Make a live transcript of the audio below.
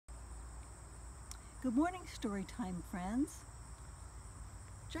Good morning, Storytime friends.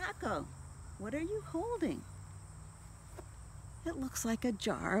 Jocko, what are you holding? It looks like a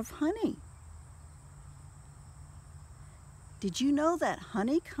jar of honey. Did you know that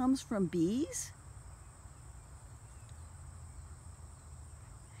honey comes from bees?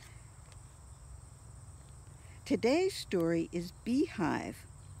 Today's story is Beehive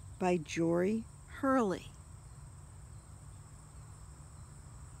by Jorey Hurley.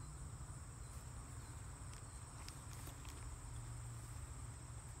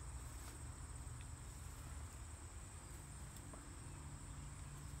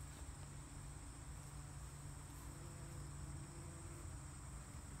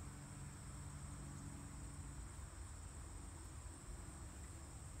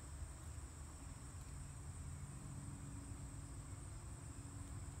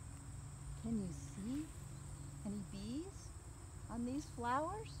 Can you see any bees on these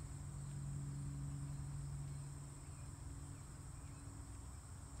flowers?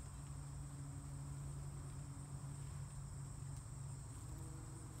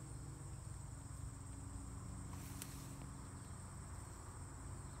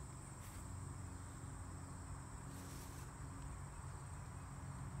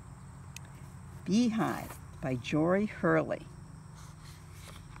 Beehive by Jorey Hurley.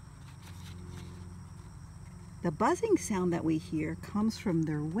 The buzzing sound that we hear comes from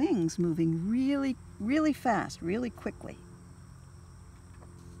their wings moving really fast, really quickly.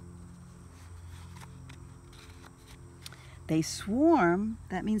 They swarm,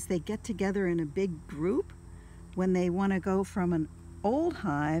 that means they get together in a big group when they want to go from an old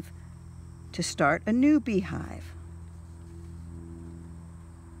hive to start a new beehive.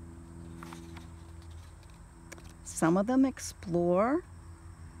 Some of them explore.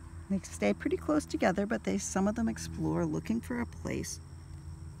 They stay pretty close together, but some of them explore looking for a place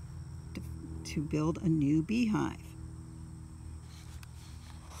to build a new beehive.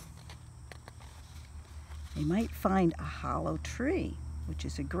 They might find a hollow tree, which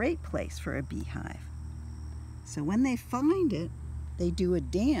is a great place for a beehive. So when they find it, they do a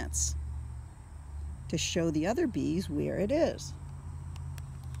dance to show the other bees where it is.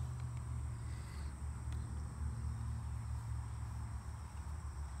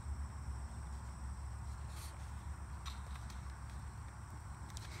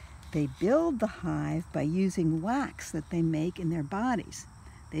 They build the hive by using wax that they make in their bodies.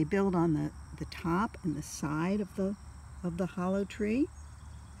 They build on the top and the side of the hollow tree.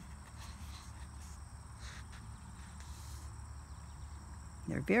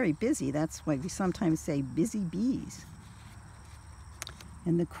 They're very busy. That's why we sometimes say busy bees.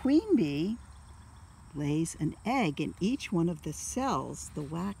 And the queen bee lays an egg in each one of the cells, the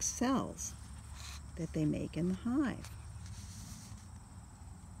wax cells that they make in the hive.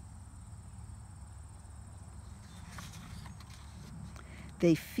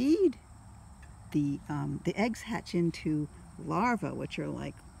 They feed the eggs hatch into larvae, which are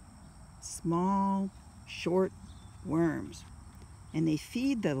like small, short worms. And they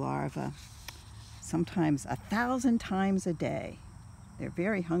feed the larvae sometimes 1,000 times a day. They're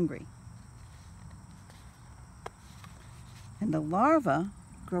very hungry. And the larvae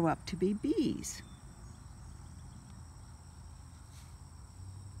grow up to be bees.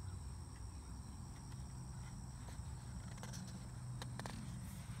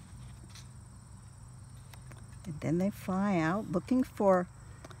 And then they fly out looking for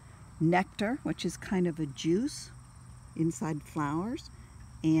nectar, which is kind of a juice inside flowers,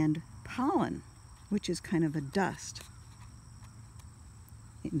 and pollen, which is kind of a dust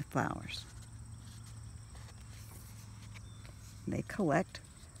in the flowers. They collect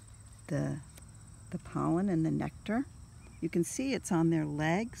the pollen and the nectar. You can see it's on their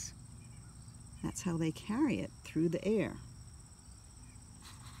legs. That's how they carry it through the air.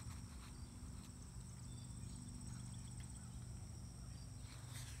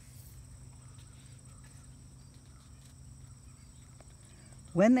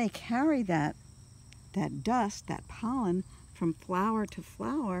 When they carry that dust, that pollen, from flower to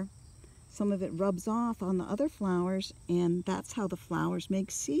flower, some of it rubs off on the other flowers, and that's how the flowers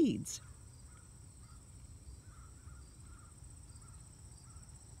make seeds.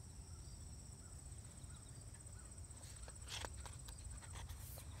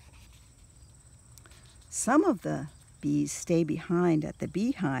 Some of the bees stay behind at the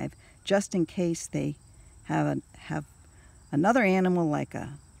beehive just in case they have another animal like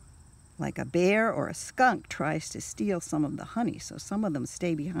a bear or a skunk tries to steal some of the honey. So some of them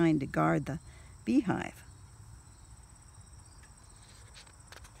stay behind to guard the beehive.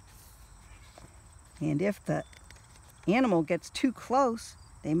 And if the animal gets too close,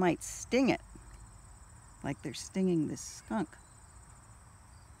 they might sting it. like they're stinging this skunk.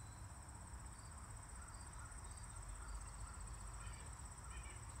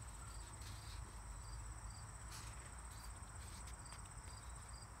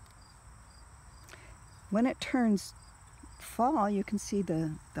 When it turns fall, you can see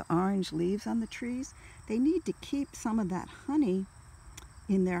the orange leaves on the trees. They need to keep some of that honey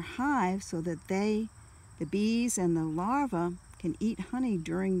in their hive so that the bees and the larvae can eat honey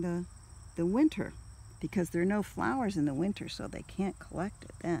during the winter, because there are no flowers in the winter, so they can't collect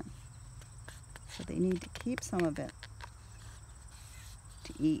it then. So they need to keep some of it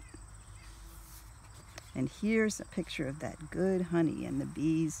to eat. And here's a picture of that good honey and the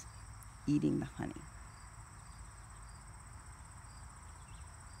bees eating the honey.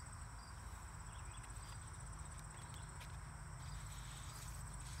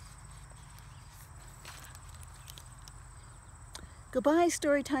 Goodbye,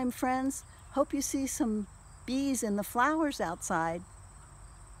 Storytime friends. Hope you see some bees in the flowers outside.